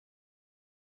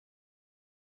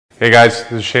Hey guys,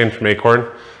 this is Shane from Acorn.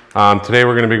 Today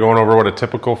we're going to be going over what a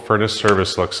typical furnace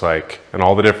service looks like and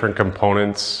all the different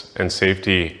components and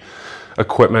safety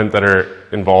equipment that are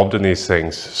involved in these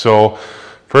things. So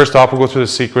first off, we'll go through the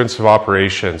sequence of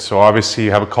operations. So obviously you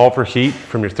have a call for heat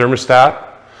from your thermostat.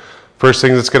 First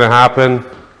thing that's going to happen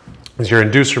is your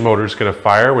inducer motor is going to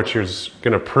fire, which is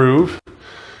going to prove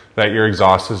that your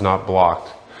exhaust is not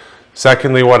blocked.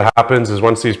 Secondly, what happens is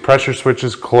once these pressure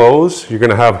switches close, you're going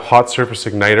to have hot surface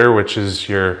igniter, which is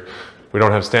we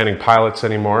don't have standing pilots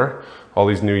anymore. All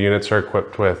these new units are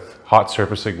equipped with hot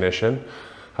surface ignition.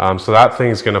 So that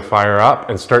thing's going to fire up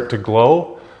and start to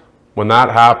glow. When that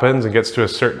happens and gets to a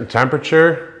certain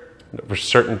temperature, for a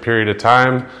certain period of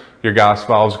time, your gas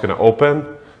valve is going to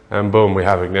open and boom, we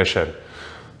have ignition.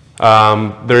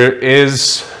 There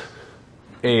is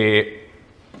a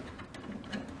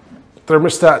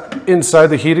thermostat inside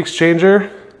the heat exchanger,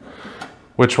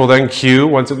 which will then cue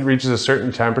once it reaches a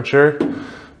certain temperature.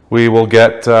 We will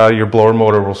get your blower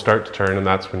motor will start to turn, and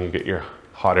that's when you get your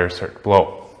hot air start to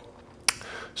blow.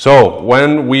 So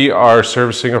when we are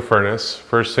servicing a furnace,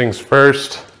 first things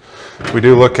first, we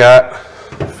do look at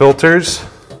filters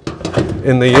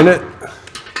in the unit,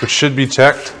 which should be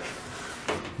checked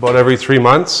about every 3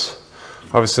 months.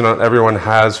 Obviously not everyone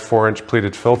has 4-inch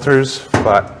pleated filters,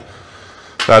 but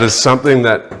that is something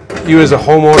that you as a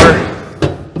homeowner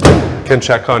can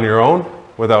check on your own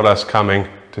without us coming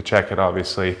to check it,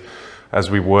 obviously,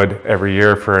 as we would every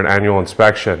year for an annual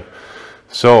inspection.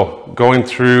 So going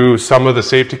through some of the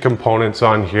safety components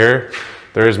on here,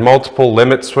 there's multiple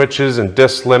limit switches and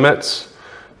disk limits,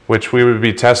 which we would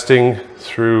be testing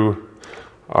through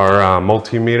our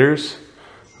multimeters.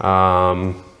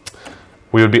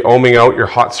 We would be ohming out your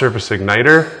hot surface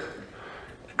igniter,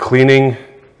 cleaning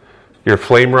your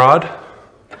flame rod,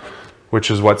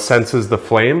 which is what senses the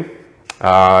flame.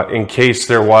 In case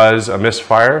there was a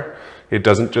misfire, it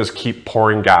doesn't just keep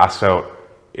pouring gas out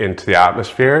into the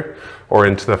atmosphere or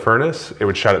into the furnace, it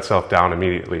would shut itself down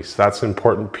immediately. So that's an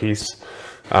important piece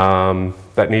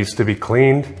that needs to be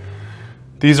cleaned.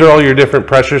 These are all your different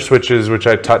pressure switches, which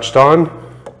I touched on.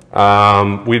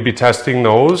 We'd be testing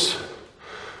those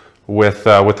with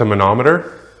a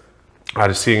manometer.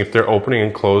 Just seeing if they're opening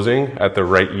and closing at the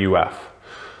right UF.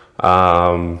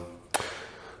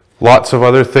 Lots of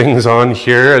other things on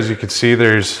here. As you can see,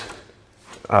 there's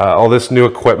all this new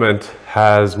equipment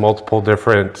has multiple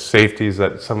different safeties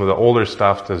that some of the older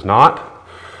stuff does not.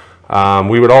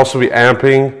 We would also be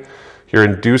amping your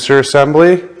inducer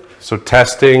assembly, so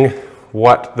testing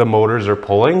what the motors are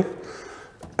pulling,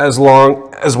 as well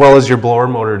as your blower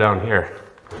motor down here.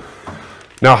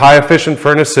 Now, high efficient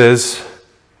furnaces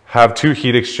have 2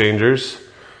 heat exchangers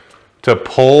to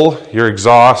pull your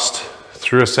exhaust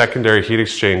through a secondary heat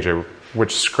exchanger,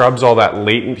 which scrubs all that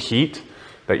latent heat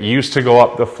that used to go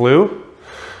up the flue.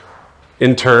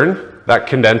 In turn, that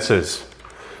condenses.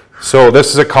 So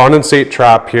this is a condensate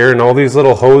trap here, and all these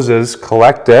little hoses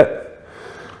collect it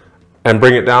and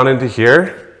bring it down into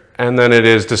here, and then it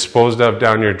is disposed of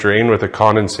down your drain with a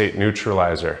condensate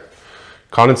neutralizer.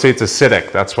 Condensate's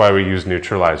acidic, that's why we use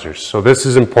neutralizers. So this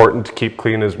is important to keep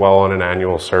clean as well on an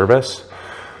annual service.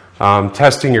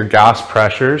 Testing your gas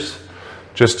pressures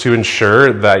just to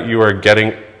ensure that you are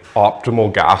getting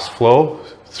optimal gas flow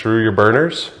through your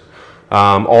burners.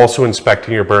 Also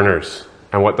inspecting your burners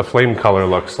and what the flame color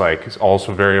looks like is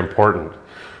also very important.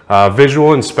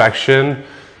 Visual inspection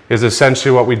is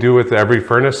essentially what we do with every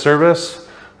furnace service.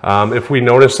 If we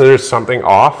notice that there's something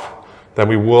off, then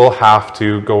we will have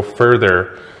to go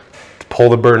further, pull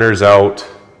the burners out,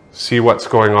 see what's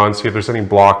going on, see if there's any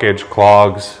blockage,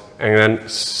 clogs, and then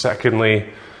secondly,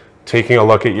 taking a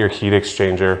look at your heat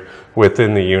exchanger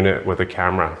within the unit with a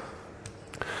camera.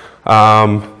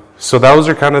 So those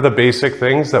are kind of the basic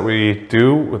things that we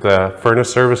do with a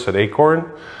furnace service at Acorn.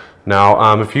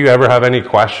 Now, if you ever have any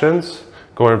questions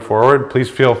going forward, please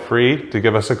feel free to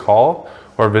give us a call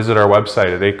or visit our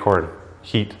website at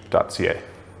acornheat.ca.